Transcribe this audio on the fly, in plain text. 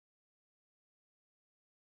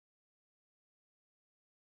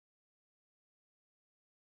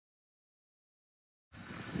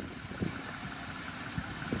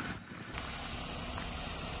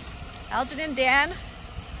Elgin and Dan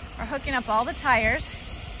are hooking up all the tires.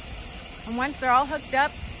 And once they're all hooked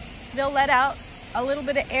up, they'll let out a little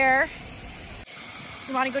bit of air.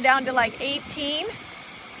 You want to go down to like 18.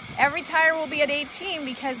 Every tire will be at 18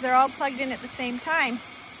 because they're all plugged in at the same time.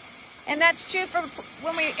 And that's true for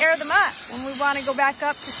when we air them up. When we want to go back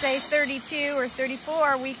up to say 32 or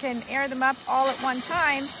 34, we can air them up all at one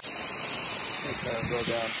time. Go down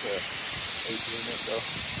to 18 or so.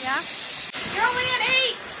 Yeah? You're only at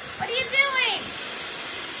 8! What are you doing?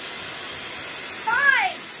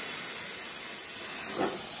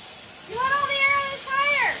 5! You want all the air on the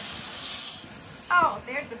tire! Oh,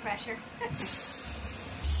 there's the pressure.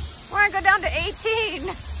 We're gonna go down to 18,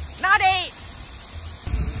 not 8.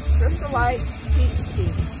 Crystallite peach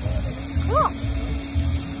tea. Cool.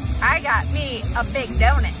 I got me a big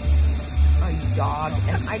donut. Oh, God,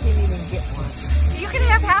 and I didn't even get one. You can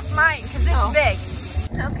have half mine because it's big.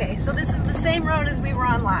 Okay, so this is the same road as we were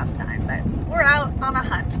on last time, but we're out on a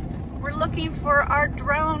hunt. We're looking for our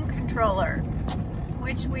drone controller,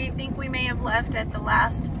 which we think we may have left at the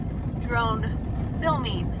last drone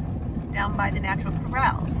filming down by the natural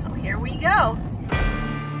corrals. So here we go.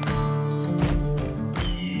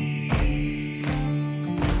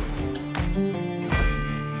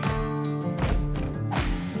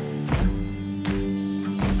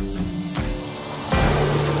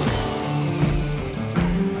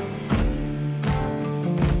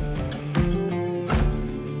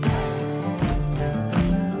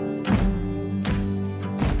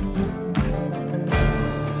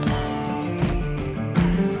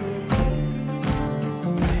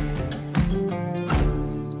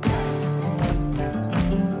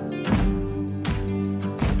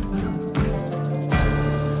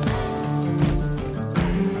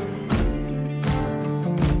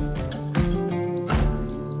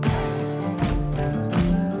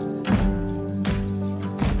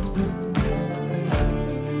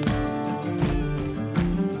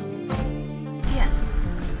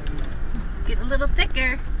 A little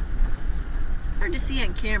thicker. Hard to see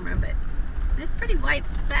on camera, but there's pretty white,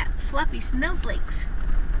 fat, fluffy snowflakes.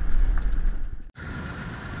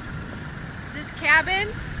 This cabin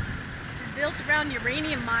is built around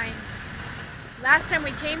uranium mines. Last time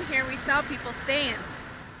we came here, we saw people staying.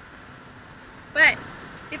 But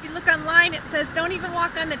if you look online, it says don't even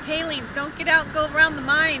walk on the tailings, don't get out and go around the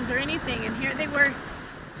mines or anything. And here they were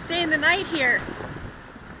staying the night here.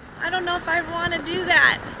 I don't know if I want to do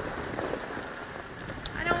that.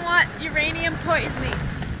 I don't want uranium poisoning.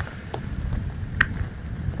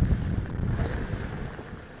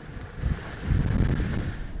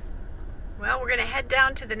 Well, we're going to head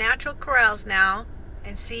down to the natural corrals now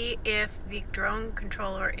and see if the drone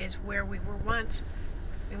controller is where we were once.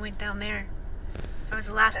 We went down there. That was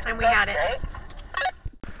the last time we had it.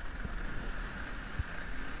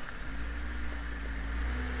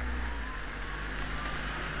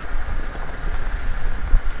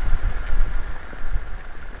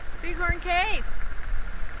 Bighorn Cave.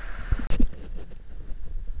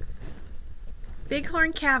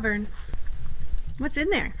 Bighorn Cavern. What's in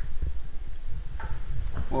there?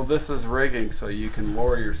 Well, this is rigging so you can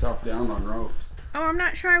lower yourself down on ropes. Oh, I'm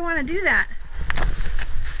not sure I want to do that.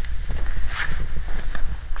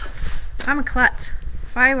 I'm a klutz.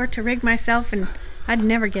 If I were to rig myself, and I'd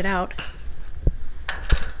never get out.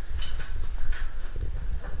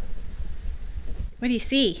 What do you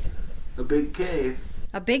see? A big cave.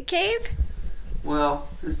 A big cave? Well,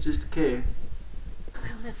 it's just a cave. Well,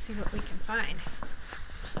 let's see what we can find.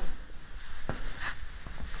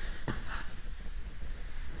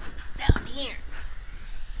 Down here.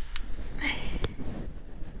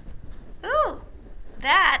 Ooh,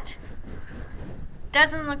 that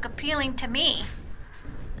doesn't look appealing to me.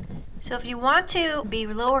 So if you want to be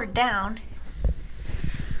lowered down,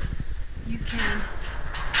 you can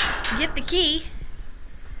get the key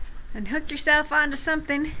and hook yourself onto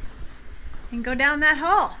something and go down that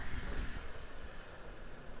hole.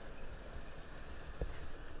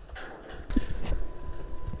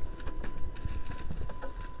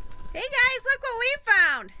 Hey guys, look what we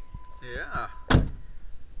found! Yeah. Can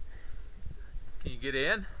you get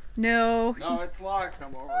in? No. No, it's locked.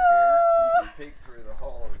 Come over here. You can peek through the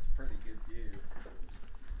hole. It's a pretty good view.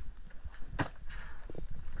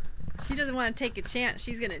 She doesn't want to take a chance.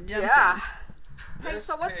 She's gonna jump Yeah. in. Hey, This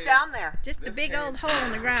so what's cave- down there? Just a big old hole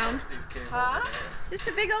in the ground. Horsethief Cave Huh? over there. Just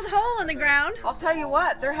a big old hole in the ground. I'll tell you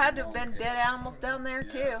what, there had to have been dead animals down there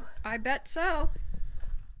too. I bet so.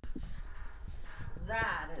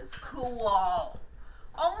 That is cool.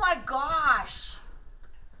 Oh my gosh.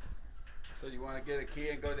 So you want to get a key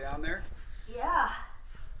and go down there? Yeah.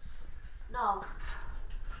 No.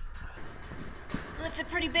 It's a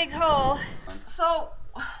pretty big hole. So,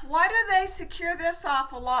 why do they secure this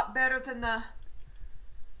off a lot better than the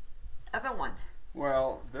other one?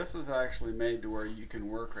 Well, this is actually made to where you can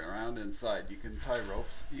work around inside. You can tie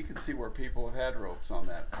ropes. You can see where people have had ropes on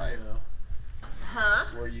that pipe. Huh?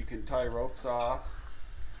 Where you can tie ropes off.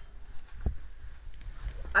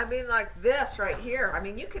 I mean, like this right here. I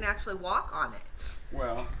mean, you can actually walk on it.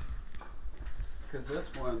 Well, because this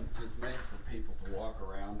one is made for people to walk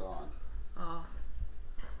around on. Oh.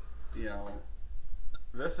 You know,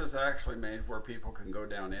 this is actually made where people can go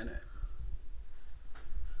down in it.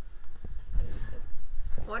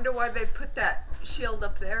 Wonder why they put that shield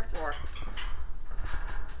up there for.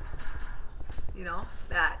 You know,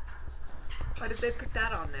 that. Why did they put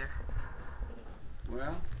that on there?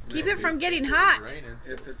 Well, Keep it from getting hot.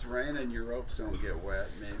 if it's raining, your ropes don't get wet.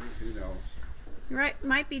 Maybe, who knows? Right,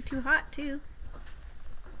 might be too hot too.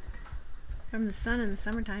 From the sun in the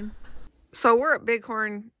summertime. So we're at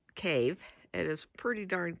Bighorn Cave. It is pretty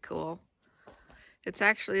darn cool. It's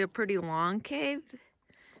actually a pretty long cave,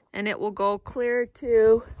 and it will go clear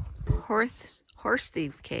to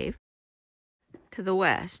Horsethief Cave to the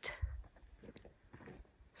west.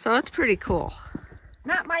 So it's pretty cool.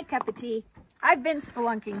 Not my cup of tea. I've been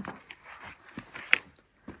spelunking.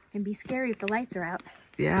 Can be scary if the lights are out.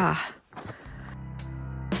 Yeah.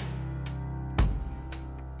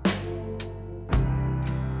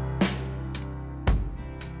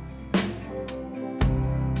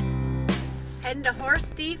 Heading to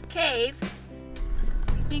Horsethief Cave.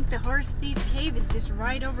 We think the Horsethief Cave is just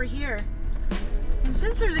right over here. And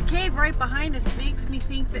since there's a cave right behind us, it makes me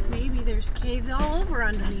think that maybe there's caves all over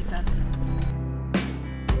underneath us.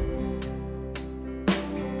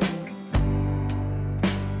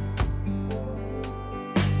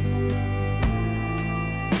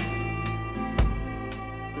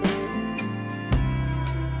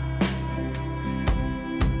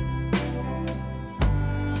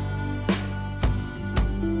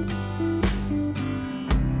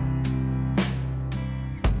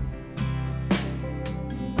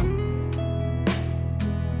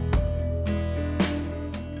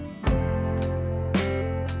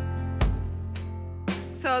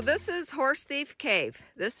 So this is Horsethief Cave.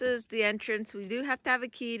 This is the entrance. We do have to have a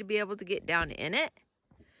key to be able to get down in it.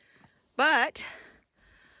 But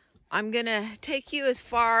I'm gonna take you as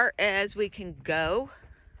far as we can go.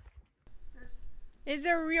 Is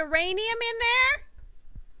there uranium in there?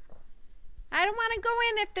 I don't want to go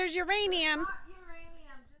in if there's uranium.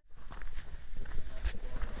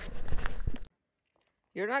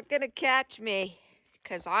 You're not gonna catch me,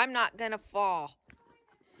 because I'm not gonna fall.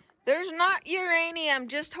 There's not uranium,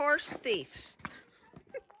 just horse thieves.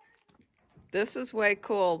 This is way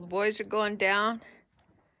cool. The boys are going down.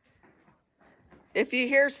 If you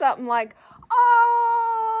hear something like,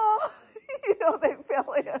 oh, you know they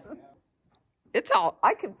fell in. It's all,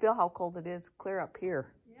 I can feel how cold it is clear up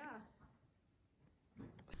here. Yeah.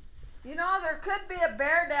 You know, there could be a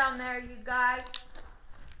bear down there, you guys.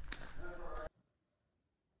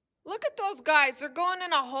 Look at those guys. They're going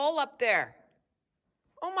in a hole up there.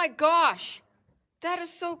 Oh my gosh. That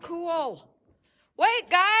is so cool. Wait,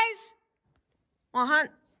 guys. Well,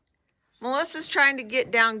 Melissa's trying to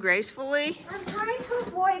get down gracefully. I'm trying to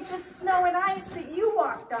avoid the snow and ice that you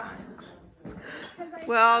walked on.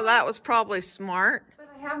 Well, that was probably smart. But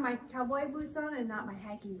I have my cowboy boots on and not my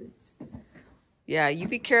hiking boots. Yeah, you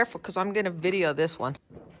be careful because I'm going to video this one.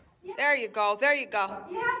 Yeah. There you go. There you go. You have to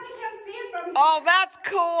come see it from Oh, that's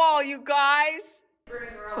cool, you guys.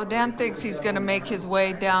 So Dan thinks he's going to make his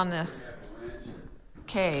way down this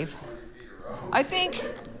cave. I think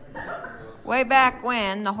way back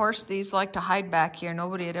when, the horse thieves like to hide back here.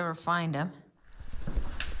 Nobody would ever find him.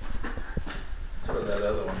 That's where that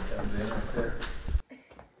other one comes in right there.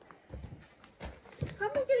 How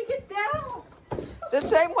am I going to get down? The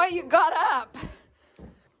same way you got up.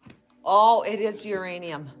 Oh, it is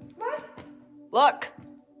uranium. What? Look.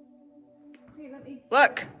 Hey, let me...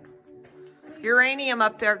 Look. Uranium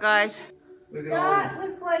up there, guys. Look at all That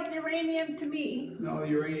looks like uranium to me. No,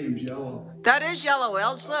 uranium's yellow. That is yellow,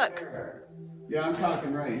 Elge. Look. Yeah, I'm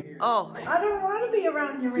talking right here. Oh. I don't want to be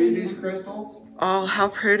around See uranium. these crystals? Oh, how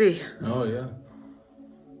pretty. Oh, yeah.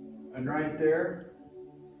 And right there?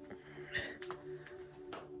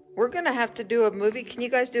 We're going to have to do a movie. Can you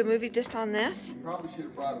guys do a movie just on this? Probably should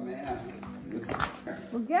have brought a mask.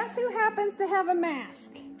 Well, guess who happens to have a mask?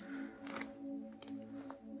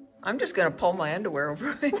 I'm just going to pull my underwear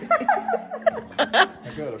over me. I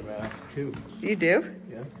got a mask, too. You do?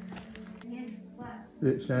 Yeah.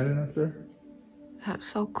 Is it shining up there? That's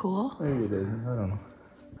so cool. Maybe it isn't. I don't know.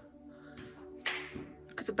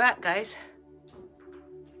 Look at the back, guys.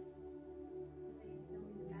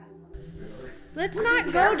 Let's not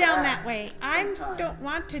go down that way. I don't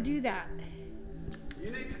want to do that. You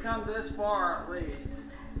need to come this far at least.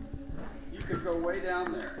 You could go way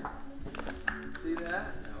down there. See that?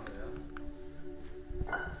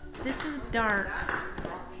 This is dark.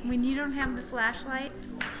 When you don't have the flashlight,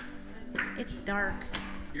 it's dark.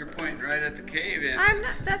 You're pointing right at the cave entrance. I'm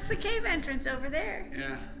not. That's the cave entrance over there.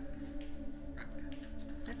 Yeah.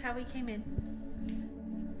 That's how we came in.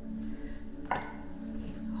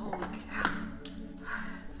 Holy cow.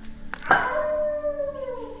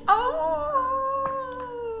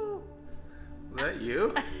 Oh! Is that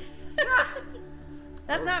you?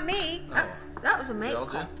 That's not me. Oh. That was a mate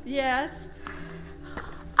Belgian? call. Yes.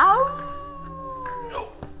 Oh!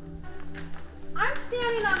 I'm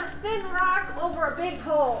standing on a thin rock over a big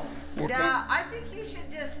hole. Well, Yeah, I think you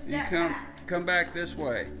should just you step come, back. come back this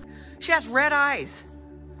way. She has red eyes.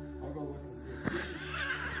 I'll go look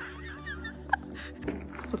and see.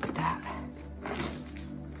 Look at that.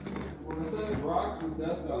 Well, it says rocks with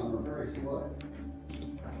dust on them are very slick. Well,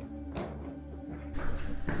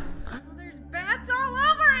 there's bats all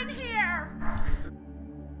over in here.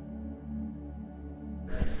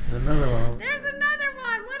 Another one. There's another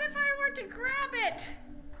one. What if I were to grab it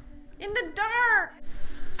in the dark?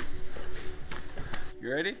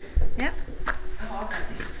 You ready? Yep.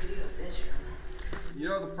 You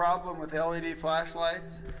know the problem with LED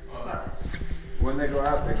flashlights? When they go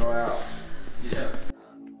out, they go out. Yeah.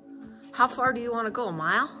 How far do you want to go? A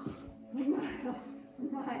mile?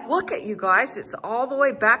 Look at you guys. It's all the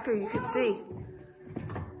way back there. You can see.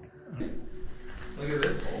 Look at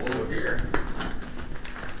this hole over here.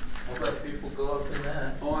 I'll let people go up in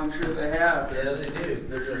that. Oh, I'm sure they have. Yeah, they do.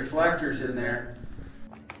 There's reflectors in there.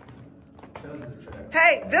 Tons of traffic.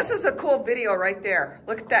 Hey, this is a cool video right there.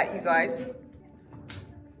 Look at that, you guys.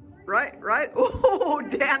 Right? Oh,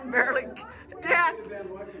 Dan barely. Dan. You've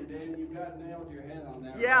been looking, Dan. You got nailed your head on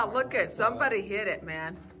that. Yeah, look at somebody hit it,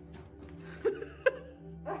 man.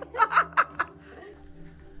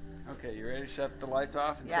 Okay, you ready to shut the lights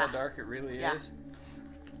off and see Yeah. how dark it really Yeah. is?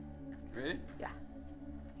 Ready? Yeah.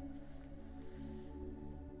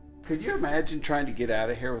 Could you imagine trying to get out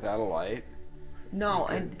of here without a light? No,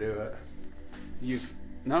 Couldn't and do it.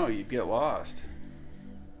 No, you'd get lost.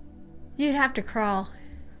 You'd have to crawl.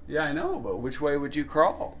 Yeah, I know, but which way would you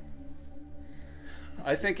crawl?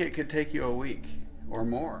 I think it could take you a week or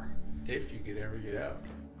more. If you could ever get out.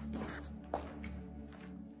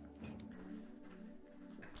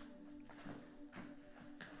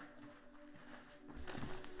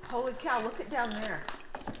 holy cow, look at down there.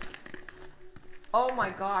 Oh my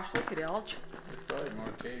gosh, look at Elge. There's probably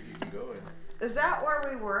more cave you can go in. Is that where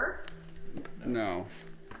we were? No.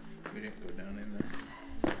 We didn't go down in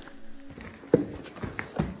there.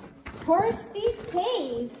 Horsethief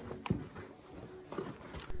Cave.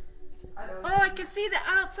 I'd Oh, I can see the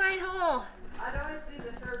outside hole. always be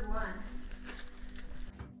the third one.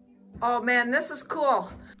 Oh man, this is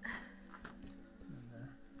cool.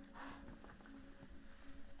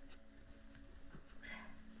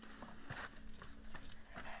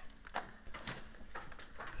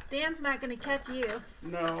 Dan's not going to catch you.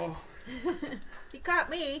 No. He caught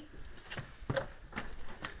me.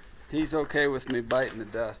 He's okay with me biting the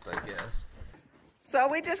dust, I guess. So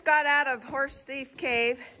we just got out of Horsethief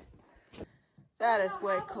Cave. That is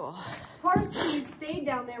way cool. Horses stayed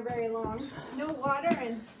down there very long. No water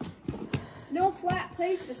and no flat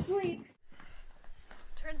place to sleep.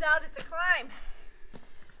 Turns out it's a climb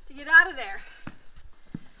to get out of there.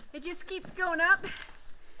 It just keeps going up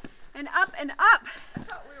and up and up. I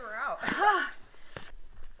thought we were out.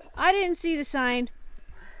 I didn't see the sign.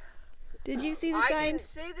 Did you see the I sign? didn't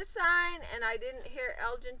see the sign, and I didn't hear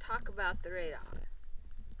Elgin talk about the radon.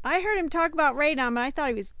 I heard him talk about radon, but I thought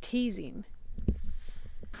he was teasing.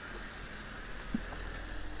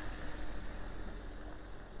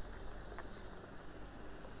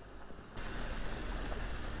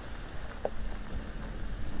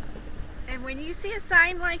 And when you see a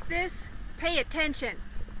sign like this, pay attention.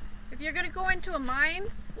 If you're going to go into a mine,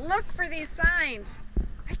 look for these signs.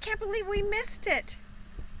 I can't believe we missed it.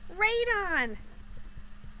 Radon.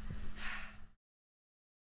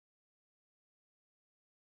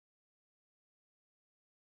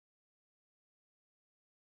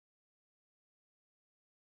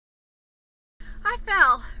 I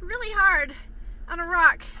fell really hard on a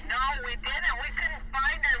rock. No, we didn't. We couldn't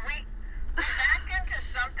find her. We backed into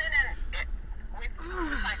something and we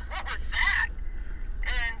were like, what was that?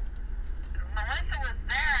 And Melissa was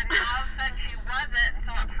there and all of a sudden she wasn't, and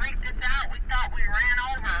so it freaked us out. We thought we ran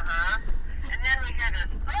over her. And then we heard this,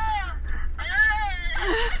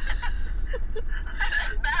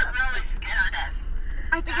 that really scared us.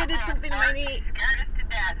 I think I did something to my knee.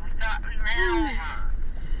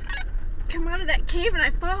 come out of that cave and I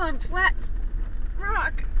fall on flat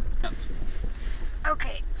rock.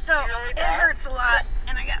 Okay, so it hurts a lot,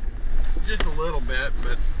 and I got just a little bit,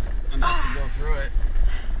 but enough to go through it.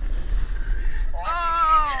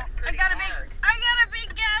 I got a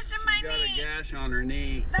big gash in my She's got knee. a gash on her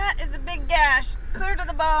knee. That is a big gash, clear to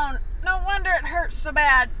the bone. No wonder it hurts so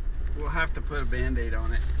bad. We'll have to put a band-aid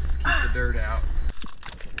on it. Keep the dirt out.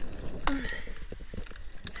 So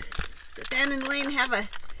Dan and Lane have a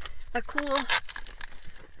cool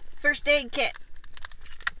first aid kit.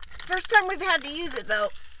 First time we've had to use it though.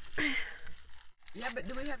 Yeah, but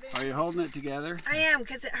do we have any? Are you holding it together? I am,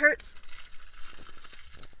 because it hurts.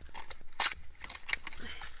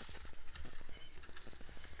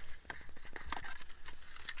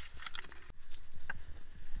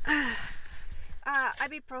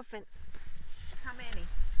 Ibuprofen. How many?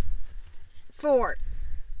 4.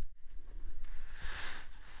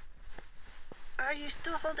 Are you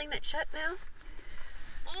still holding that shut now?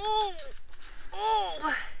 Oh!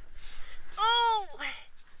 Oh! Oh!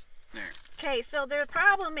 There. Okay, so the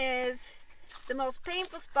problem is the most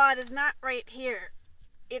painful spot is not right here.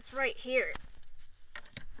 It's right here.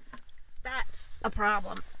 That's a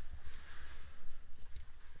problem.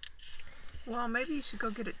 Well, maybe you should go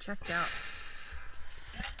get it checked out.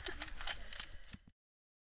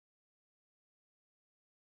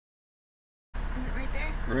 Is it right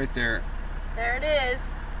there? Right there. There it is.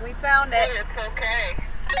 We found it. It's okay.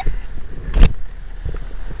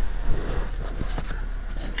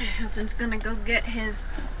 Hilton's gonna go get his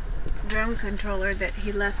drone controller that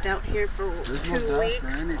he left out here for There's 2 no dust weeks. or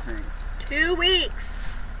anything. 2 weeks.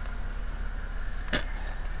 It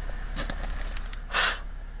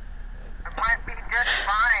might be just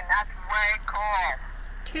fine. That's way cool.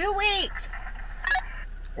 2 weeks.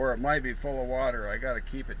 Or it might be full of water. I gotta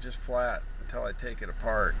keep it just flat until I take it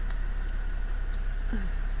apart.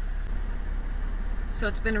 So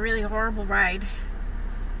it's been a really horrible ride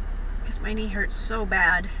because my knee hurts so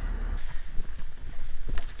bad.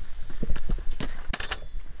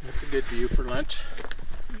 That's a good view for lunch.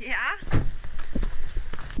 Yeah.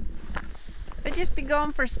 I'd just be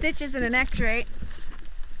going for stitches and an x-ray.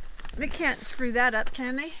 They can't screw that up,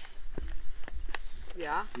 can they?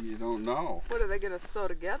 Yeah. You don't know. What are they gonna sew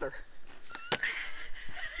together?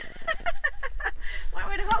 Well, I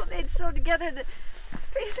would hope they'd sew together the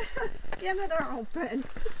pieces of skin that are open.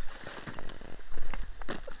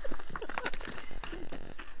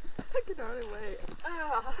 I can hardly wait.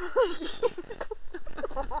 Oh.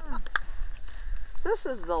 This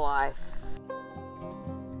is the life.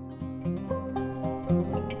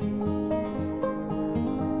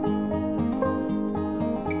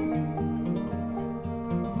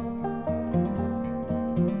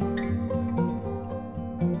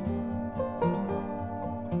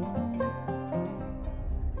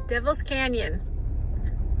 Devil's Canyon.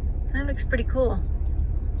 That looks pretty cool.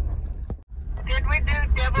 Did we do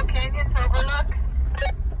Devil Canyon's overlook?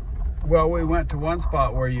 Well, we went to one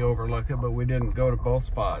spot where you overlook it, but we didn't go to both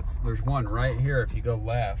spots. There's one right here if you go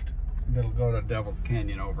left that'll go to Devil's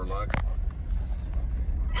Canyon Overlook.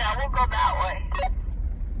 Yeah, we'll go that way.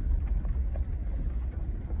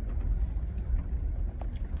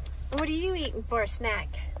 What are you eating for a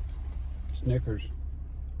snack? Snickers.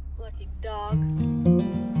 Lucky dog.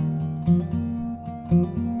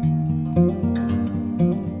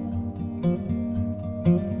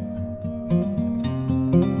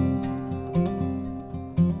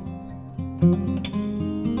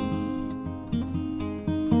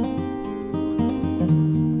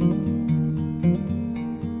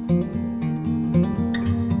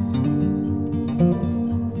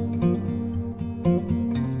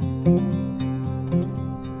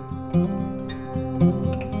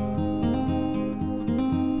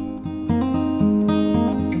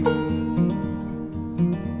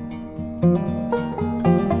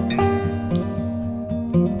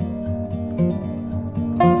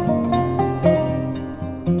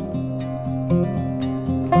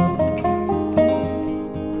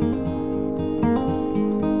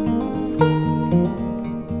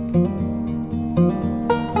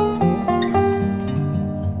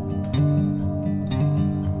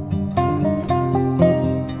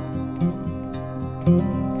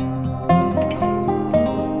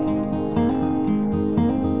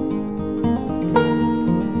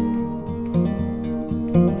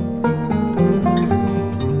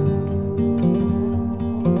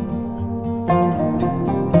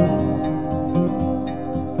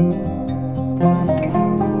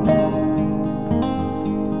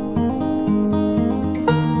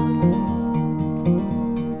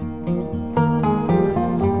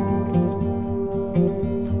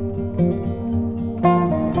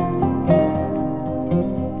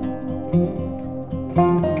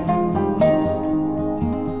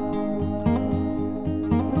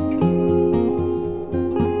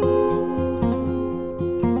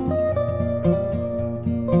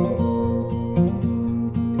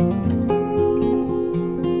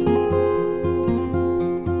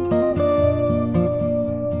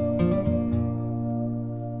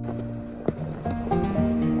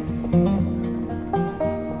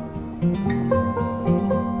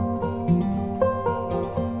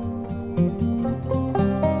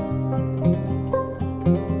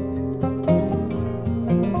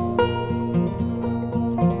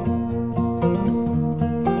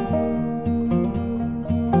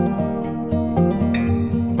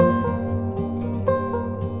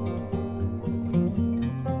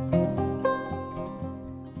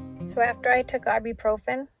 after I took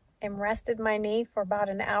ibuprofen and rested my knee for about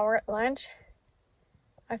an hour at lunch,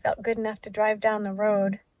 I felt good enough to drive down the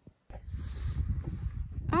road.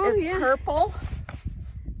 Oh, it's yeah. purple.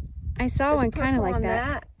 I saw one kind of like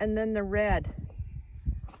that. And then the red.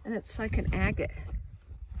 And it's like an agate.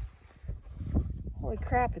 Holy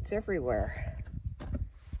crap, it's everywhere.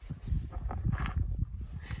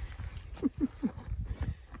 Be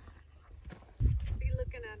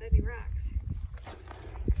looking at any rocks.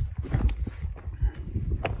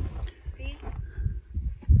 See?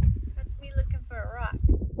 That's me looking for a rock.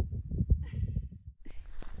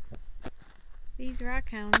 These rock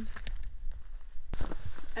hounds.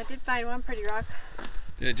 I did find one pretty rock.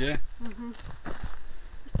 Did you? Mm-hmm.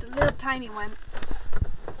 Just a little tiny one.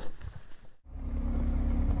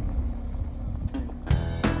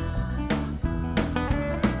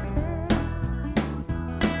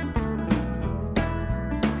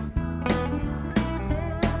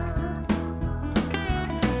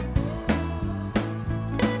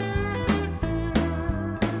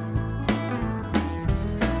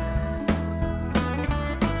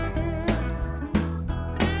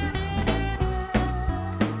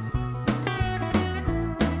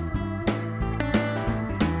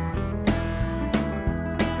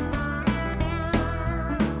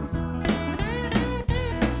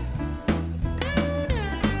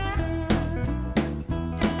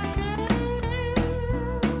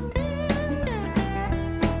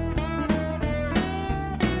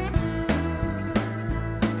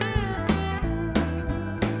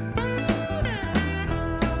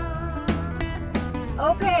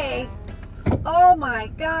 Okay. Oh my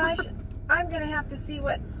gosh. I'm gonna have to see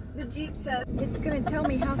what the Jeep said. It's gonna tell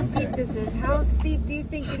me how steep this is. How steep do you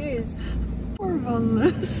think it is? Poor Von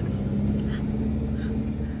Liz.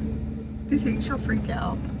 Do you think she'll freak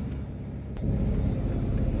out?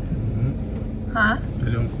 Huh? I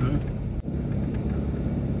don't know.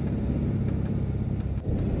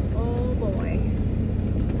 Oh boy.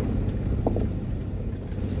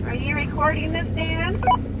 Are you recording this, Dan?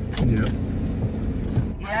 Yeah.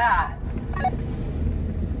 Yeah.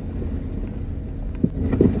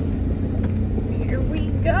 Here we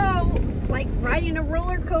go. It's like riding a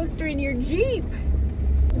roller coaster in your Jeep.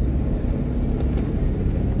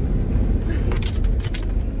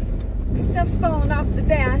 Stuff's falling off the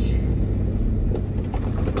dash.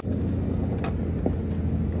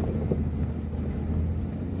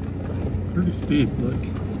 Pretty steep, look.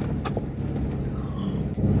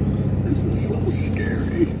 This is so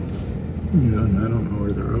scary. Yeah, and I don't know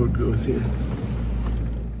where the road goes here.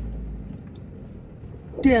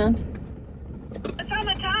 Dan. It's on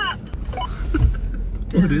the top.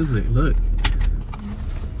 What is it? Look.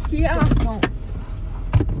 Yeah.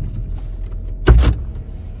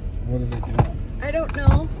 What are they doing? I don't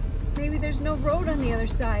know. Maybe there's no road on the other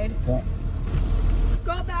side. Go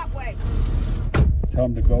that way. Tell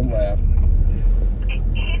them to go left. He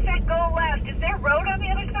said go left. Is there a road on the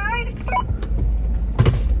other side?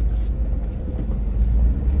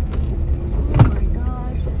 Oh my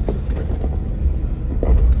gosh.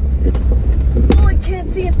 Oh, I can't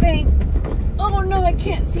see a thing. Oh no, I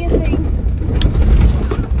can't see a thing.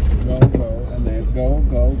 Go, and then go,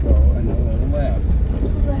 and then a little left.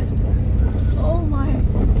 Left. Oh my.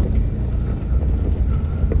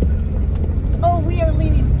 Oh, we are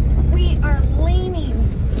leaning. We are leaning.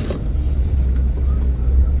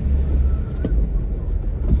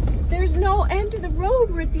 There's no end to the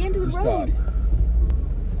road. We're at the end of the road.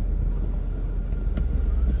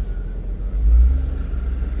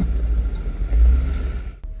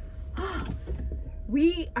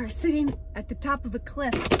 We are sitting at the top of a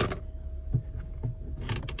cliff.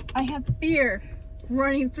 I have fear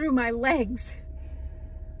running through my legs.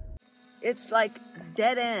 It's like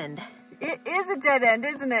dead end. It is a dead end,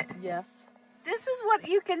 isn't it? Yes. This is what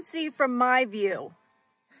you can see from my view.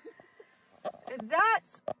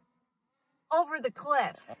 That's over the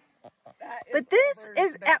cliff. But this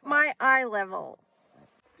is at my eye level.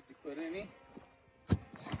 Did you put any?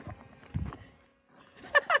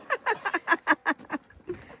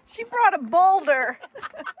 She brought a boulder.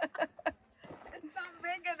 It's not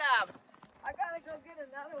big enough. I gotta go get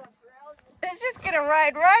another one for Elgin. It's just gonna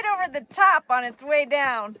ride right over the top on its way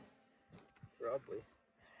down. Probably.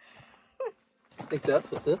 I think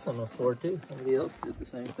that's what this one was for too. Somebody else did the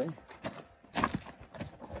same thing.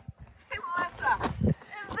 Hey, Melissa, is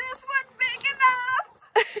this one big enough?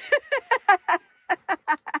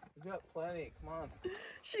 We got plenty. Come on.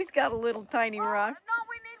 She's got a little tiny rock. No,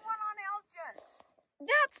 we need one on Elgin's.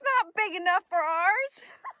 That's not big enough for ours.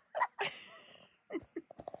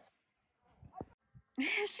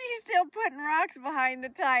 She's still putting rocks behind the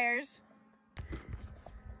tires.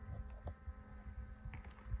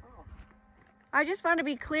 I just want to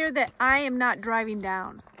be clear that I am not driving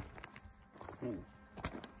down.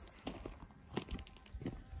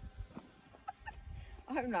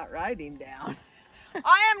 I'm not riding down.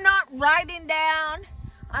 I am not riding down.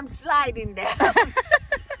 I'm sliding down.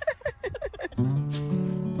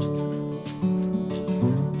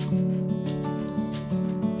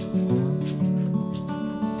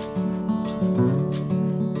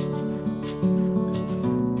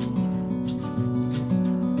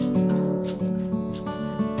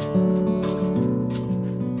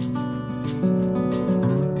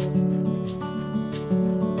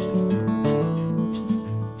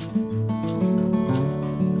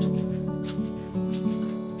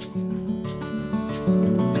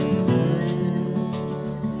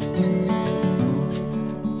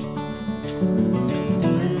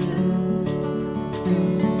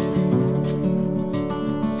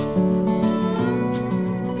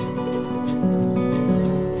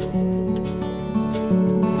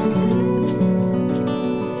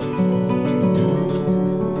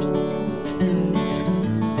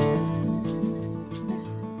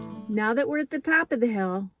 Now that we're at the top of the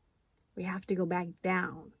hill, we have to go back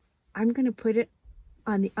down. I'm gonna put it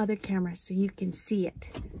on the other camera so you can see it.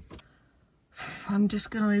 I'm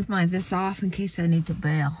just gonna leave this off in case I need to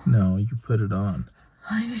bail. No, you put it on.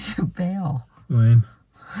 I need to bail. Wayne,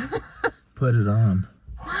 put it on.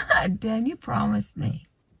 What? Dan, you promised me.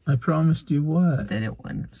 I promised you what? That it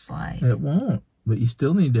wouldn't slide. It won't, but you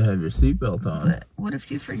still need to have your seatbelt on. But what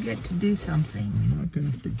if you forget to do something? I'm not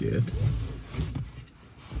gonna forget.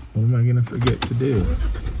 What am I gonna forget to do?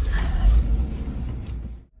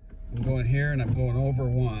 I'm going here and I'm going over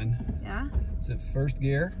 1. Yeah? Is it first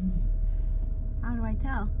gear? How do I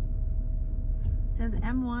tell? It says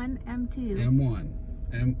M1, M2. M1.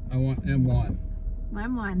 I want M1.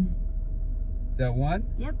 M1. Is that 1?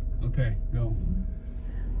 Yep. Okay, go.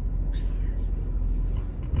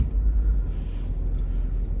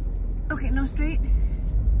 Okay, no straight.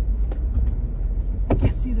 I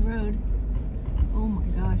can't see the road. Oh my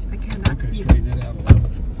gosh, I cannot Okay, see straighten it out a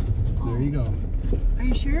little. There you go. Are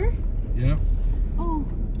you sure? Yep. Oh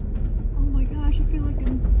my gosh, I feel like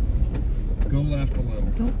I'm... Go left a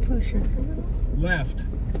little. Don't push her. Left.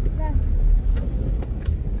 Left.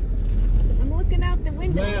 I'm looking out the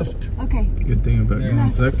window. Left. Okay. Good thing about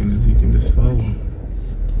going second is you can just follow.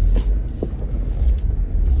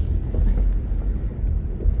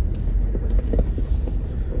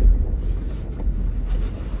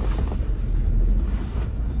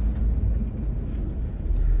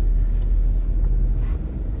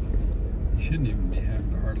 Shouldn't even be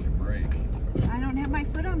having to hardly brake. I don't have my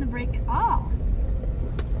foot on the brake at all.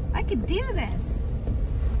 I could do this.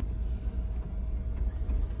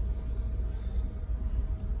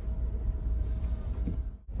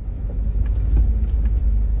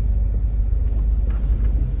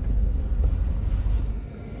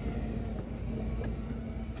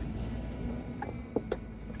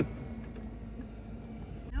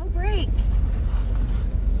 No brake.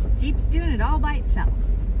 Jeep's doing it all by itself.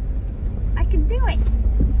 I can do it.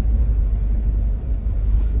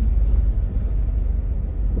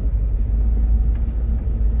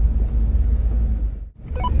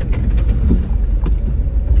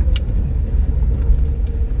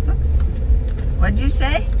 Oops. What'd you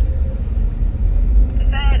say?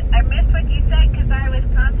 I missed what you said because I was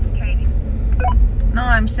concentrating. No,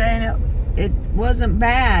 I'm saying it wasn't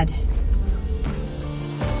bad.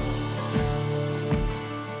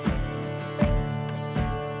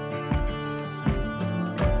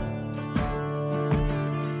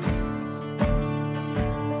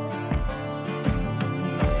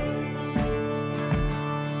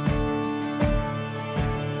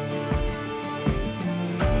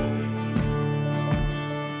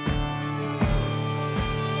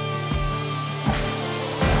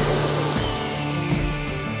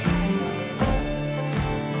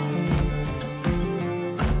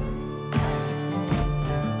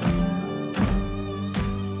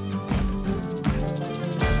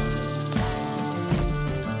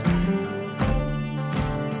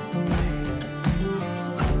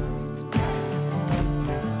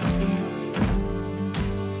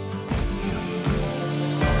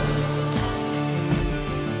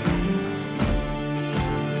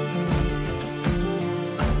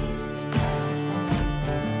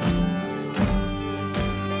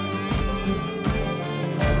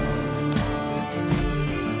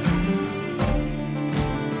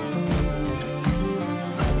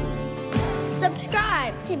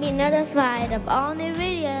 Subscribe to be notified of all new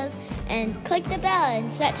videos and click the bell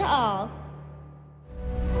and set to all.